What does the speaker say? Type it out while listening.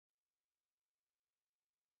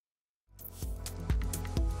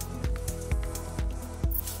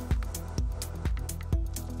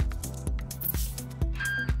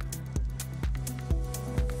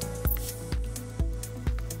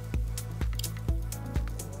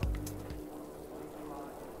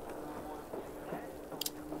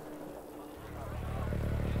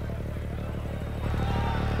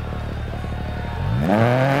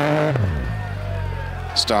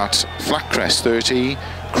Starts flat crest 30,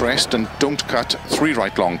 crest and don't cut, 3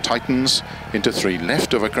 right long tightens, into 3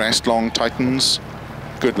 left over crest long tightens.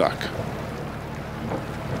 Good luck.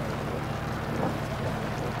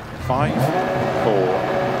 5, 4,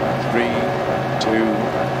 3, 2,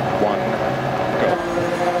 1, go.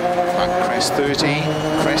 Flat crest 30,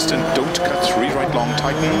 crest and don't cut, 3 right long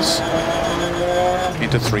tightens,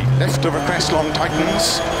 into 3 left over crest long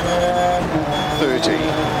tightens, 30,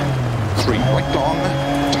 3 right long,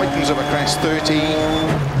 tightens over crest 30,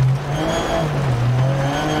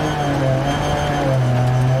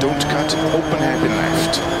 don't cut, open hairpin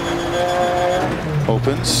left,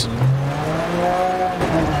 opens,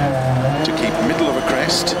 to keep middle of a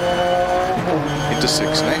crest, into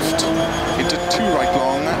 6 left, into 2 right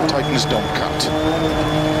long, tightens don't cut,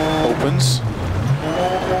 opens,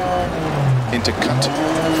 into cut,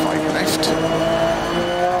 5 left,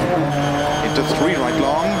 into 3 right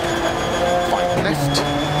long, 5 left,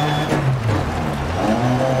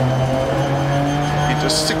 into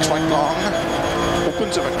 6 right long,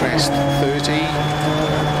 opens over crest 30,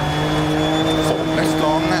 4 left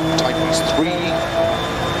long, tightens 3,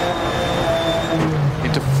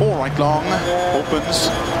 into 4 right long, opens,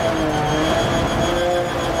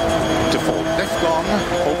 into 4 left long,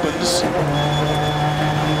 opens,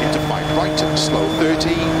 into 5 right, slow 30,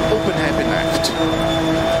 open hairpin left.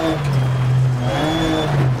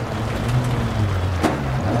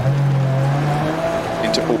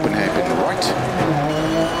 Into open hairpin right,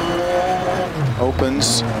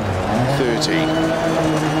 opens, 30,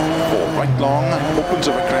 4 right long, opens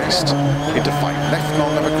over crest, into 5 left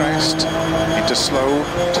long over crest, into slow,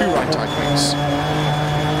 2 right tightenings,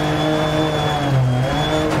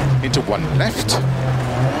 into 1 left,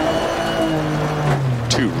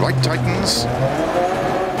 2 right tightens,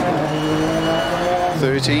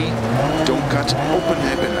 30, don't cut, open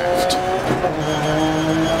hairpin left,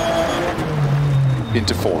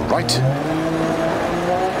 into 4 right,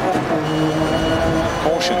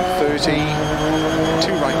 caution 30,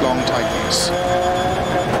 2 right long tightens,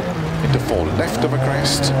 into 4 left over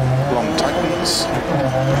crest, long tightens,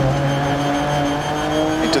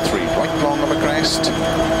 into 3 right long over crest,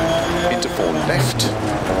 into 4 left,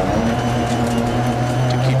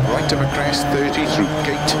 to keep right over crest 30 through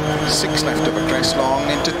gate, 6 left over crest long,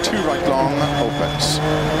 into 2 right long, opens.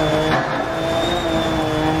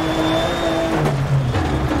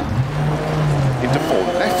 Into 4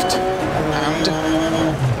 left, and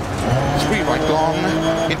 3 right long,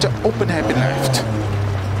 into open hairpin left.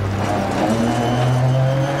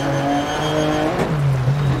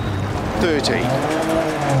 .30,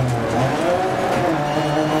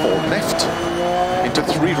 4 left, into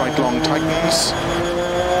 3 right long tightens,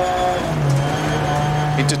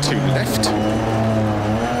 into 2 left,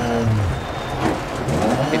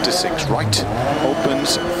 into 6 right,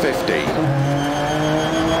 opens 50,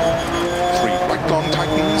 3 right long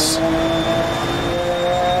tightens,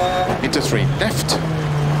 into 3 left,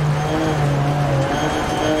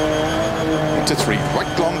 into 3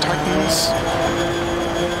 right long tightens,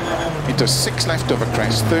 into 6 left over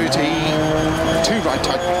crest 30, 2 right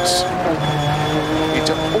tightens,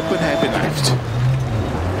 into open hairpin left,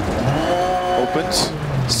 opens,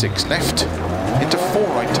 6 left, into 4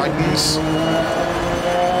 right tightens,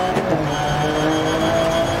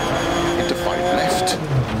 into 5 left,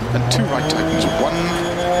 and 2 right tightens 1,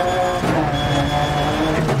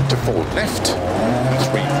 into 4 left, and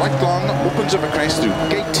 3 right long, opens over crest through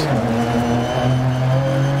gate,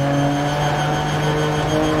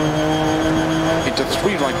 into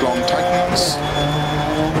 3 right long tightens,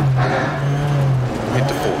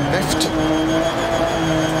 into 4 left,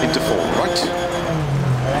 into 4 right,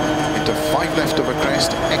 into 5 left over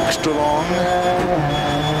crest, extra long,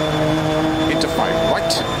 into 5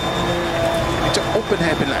 right, into open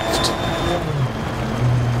hairpin left,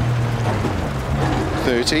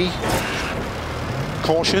 30,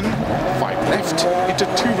 caution, 5 left, into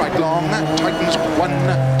 2 right long, tightens 1,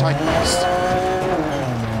 tightens,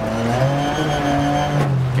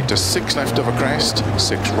 into 6 left over crest,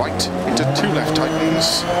 6 right, into 2 left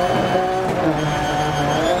tightens,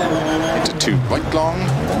 into 2 right long,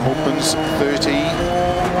 opens 30,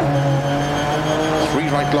 3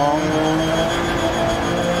 right long,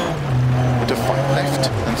 into 5 left,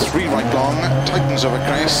 and 3 right long, tightens over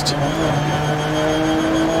crest,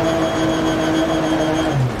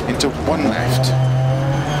 into 1 left,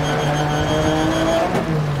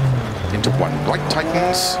 into 1 right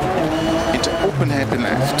tightens, into open hairpin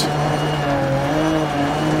left,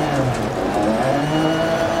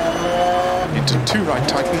 into 2 right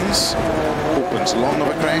tightens, opens long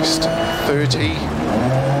over crest, 30,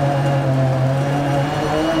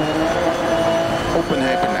 open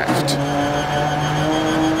hairpin left.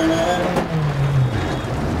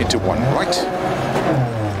 Into 1 right.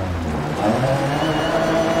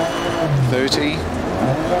 30.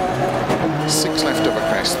 6 left over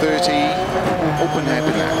crest, 30. Open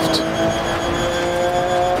hairpin left.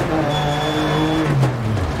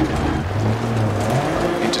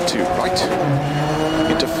 Into 2 right.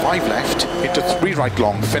 Into 5 left. Into 3 right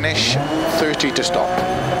long finish. 30 to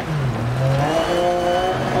stop.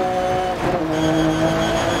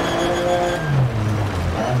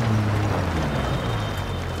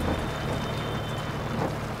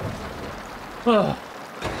 Oh,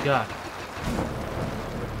 God.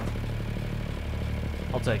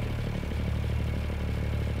 I'll take it.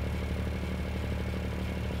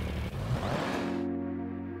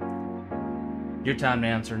 Your time to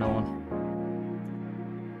answer, Nolan.